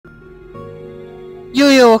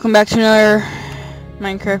Yo, welcome back to another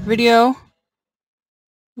Minecraft video.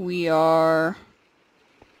 We are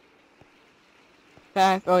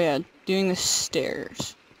back, doing the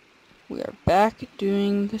stairs. We are back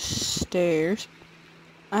doing the stairs.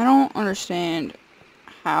 I don't understand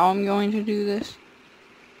how I'm going to do this.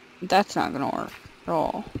 That's not gonna work at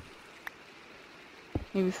all.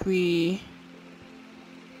 Maybe if we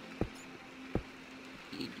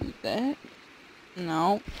do that.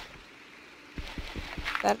 No.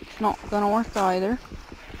 That's not gonna work either.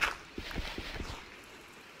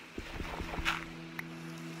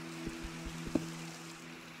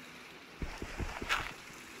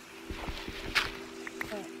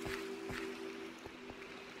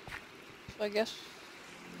 So I guess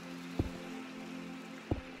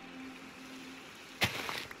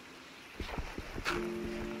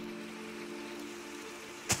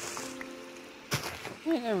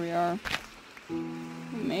okay, there we are.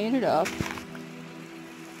 We made it up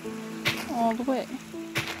all the way.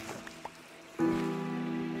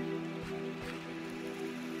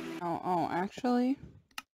 Actually,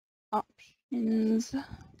 options,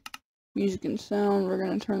 music and sound. We're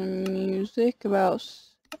gonna turn the music about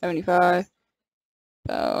 75,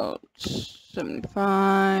 about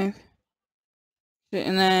 75,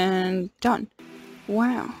 and then done.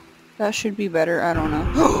 Wow, that should be better. I don't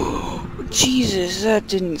know. Jesus, that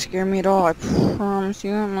didn't scare me at all. I promise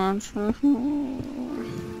you that much.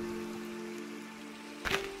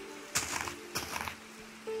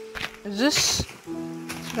 Is this?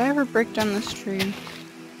 Did I ever break down this tree?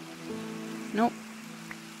 Nope.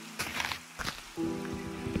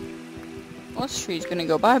 Well, this tree's gonna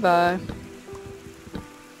go bye-bye.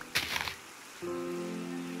 And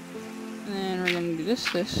then we're gonna do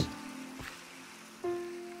this.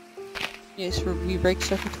 Yes, we break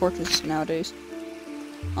stuff with torches nowadays.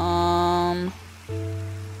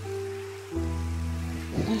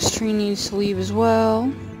 This tree needs to leave as well.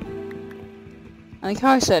 Like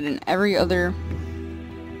how I said in every other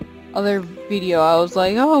video, I was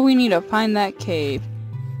like, oh, we need to find that cave.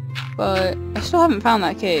 But I still haven't found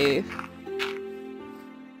that cave.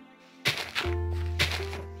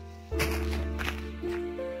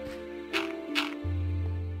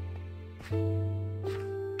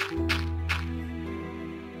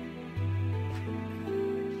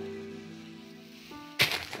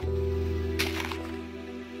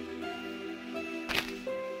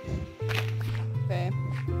 Okay.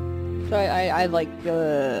 So I like,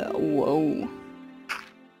 whoa.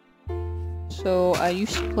 So I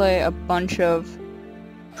used to play a bunch of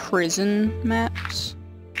prison maps.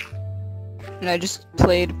 And I just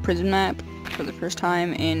played prison map for the first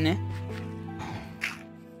time in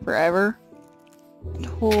forever. And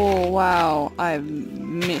oh wow, I've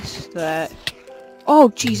missed that. Oh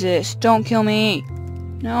Jesus, don't kill me.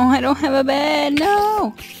 No, I don't have a bed,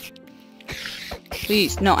 no.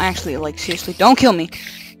 Please, no, actually, like, seriously, don't kill me.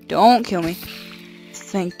 Don't kill me.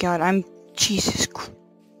 Thank God, Jesus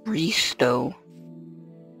Christo.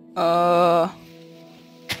 That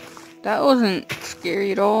wasn't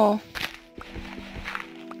scary at all.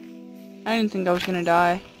 I didn't think I was gonna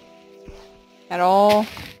die. At all.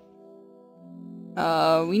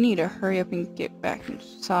 We need to hurry up and get back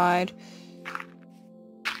inside.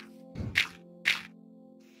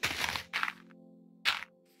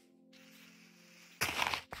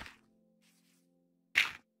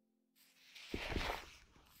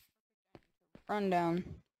 Run down.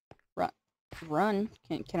 Run?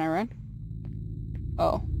 Can I run?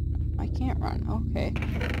 Oh, I can't run. Okay.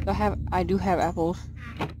 I do have apples.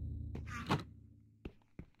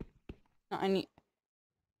 No, I need.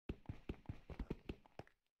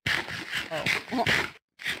 Oh.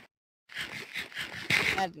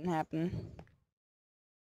 That didn't happen.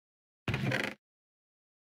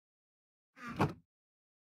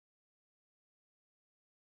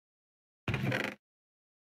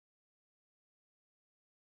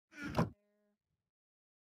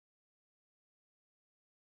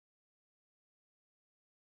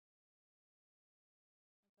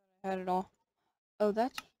 I had it all. Oh,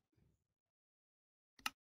 that's.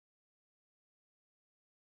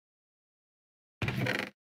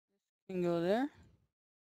 Can go there.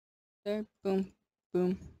 There. Boom.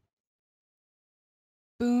 Boom.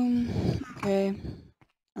 Boom. Okay. And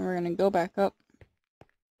we're gonna go back up.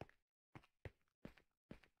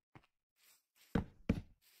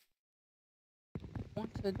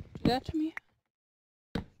 Want to do that to me?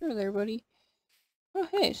 Sure there, buddy. Oh,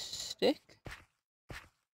 hey, stick.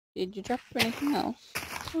 Did you drop anything else?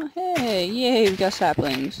 Oh, hey, yay, we got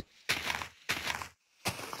saplings.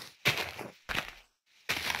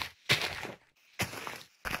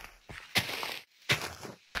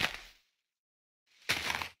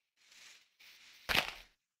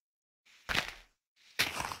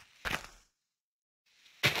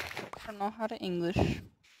 don't know how to English.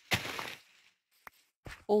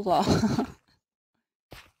 Hold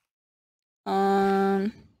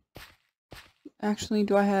on. Actually,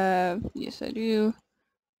 do I have? Yes, I do.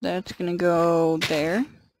 That's gonna go there.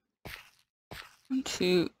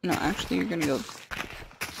 No, actually, you're gonna go. You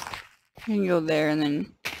can go there, and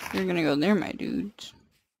then you're gonna go there, my dudes.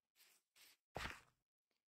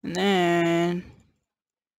 And then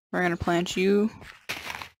we're gonna plant you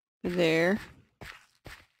there.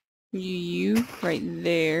 You right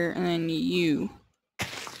there, and then you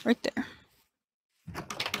right there.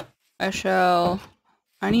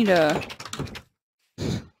 I need a.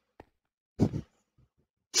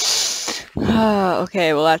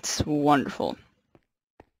 Okay, well that's wonderful.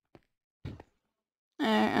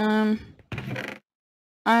 I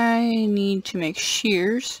need to make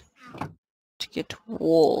shears to get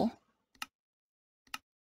wool.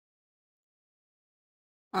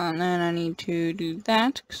 And then I need to do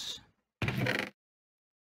that.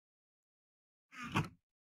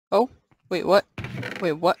 Oh, wait, what?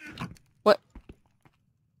 Wait, what? What?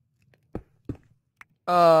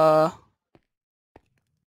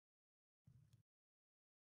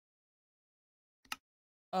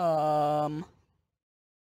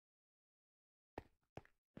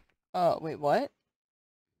 Wait, what?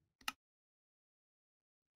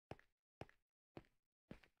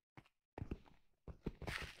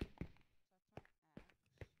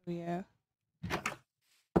 Yeah.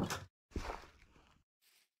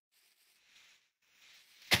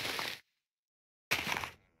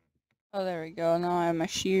 Oh, there we go. Now I have my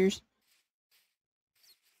shears.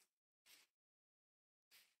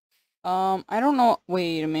 I don't know.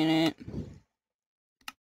 Wait a minute.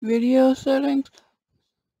 Video settings.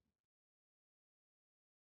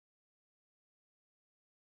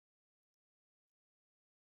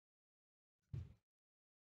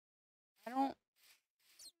 I don't.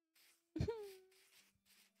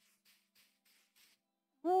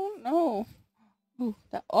 Oh no. Ooh,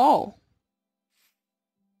 that. Oh.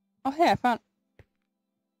 Oh, hey, I found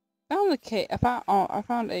the cave. I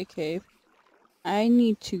found a cave. I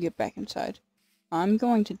need to get back inside. I'm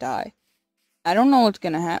going to die. I don't know what's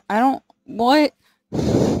gonna happen. What?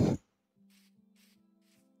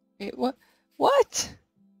 Wait, what? What?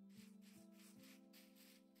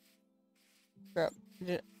 Crap.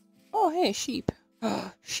 Oh, hey, sheep.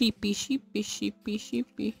 Sheepy, sheepy, sheepy,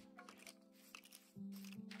 sheepy.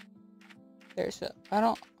 There's a. I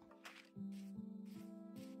don't.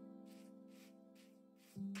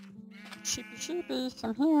 Sheepy, sheepy,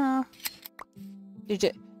 from here.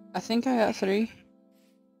 I think I got 3.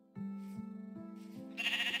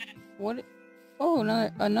 What? Oh,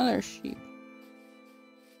 another sheep.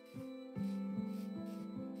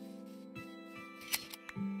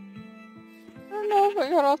 I don't know if I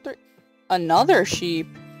got all 3. Another sheep.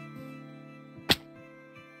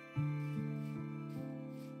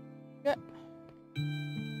 Yeah.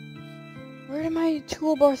 Where did my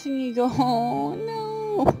toolbar thingy go? Oh, no.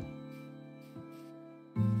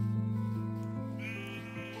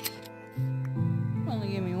 Only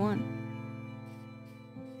give me 1.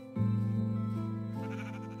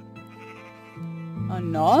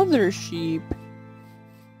 Another sheep.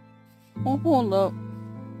 Oh, hold up.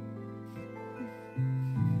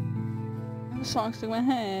 I have a song stuck in my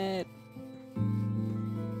head.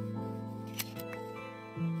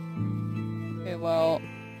 Okay, well,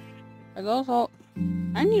 are those all?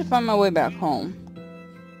 I need to find my way back home.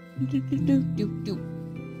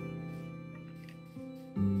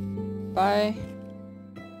 Bye.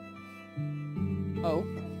 Oh.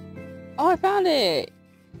 Oh, I found it!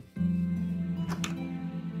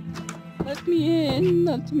 Let me in,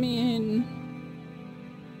 let me in.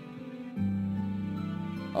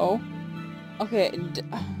 Oh. Okay.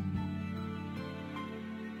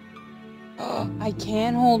 I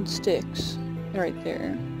can hold sticks. Right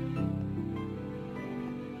there.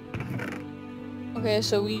 Okay,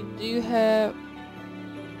 so we do have...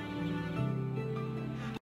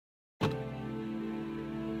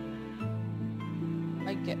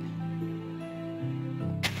 I get...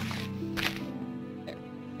 There.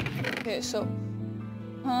 Okay, so...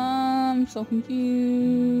 I'm so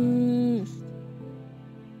confused.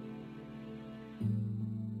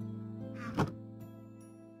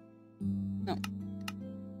 No.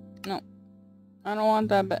 No. I don't want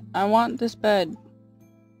that bed. I want this bed.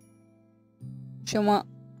 She want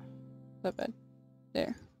that bed.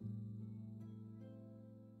 There.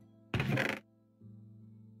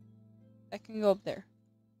 I can go up there.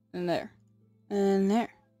 And there. And there.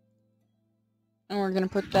 And we're gonna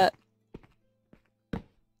put that...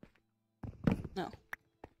 No.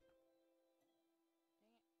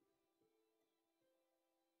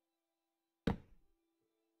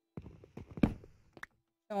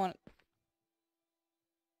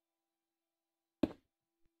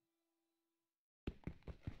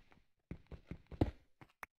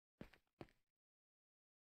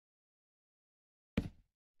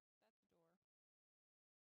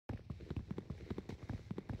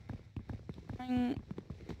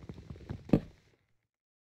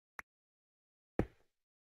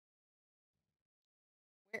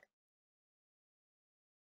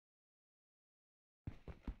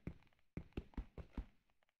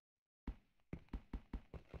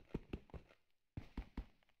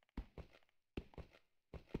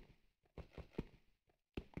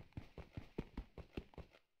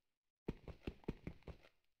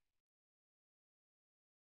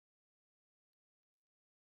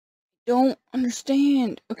 Don't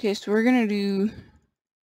understand. Okay, so we're gonna do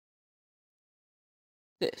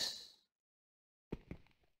this.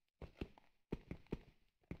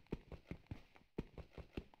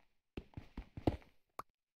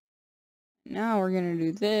 Now we're gonna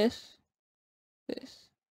do this.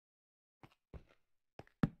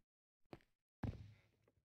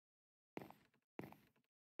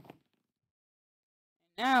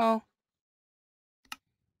 Now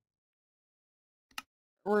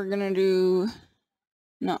we're gonna do.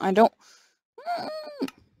 No, I don't.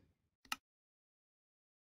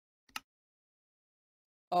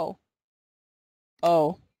 Oh.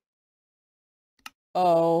 Oh.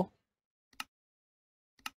 Oh.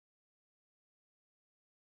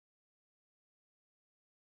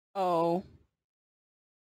 Oh.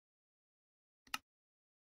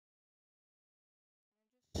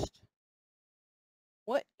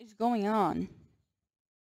 What is going on?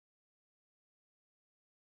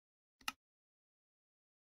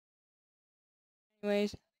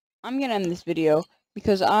 Anyways, I'm gonna end this video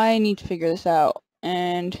because I need to figure this out,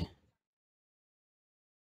 and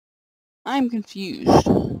I'm confused.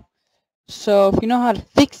 So if you know how to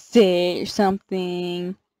fix it or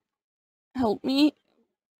something, help me,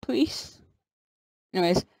 please.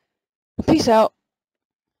 Anyways, peace out.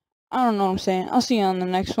 I don't know what I'm saying. I'll see you on the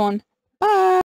next one.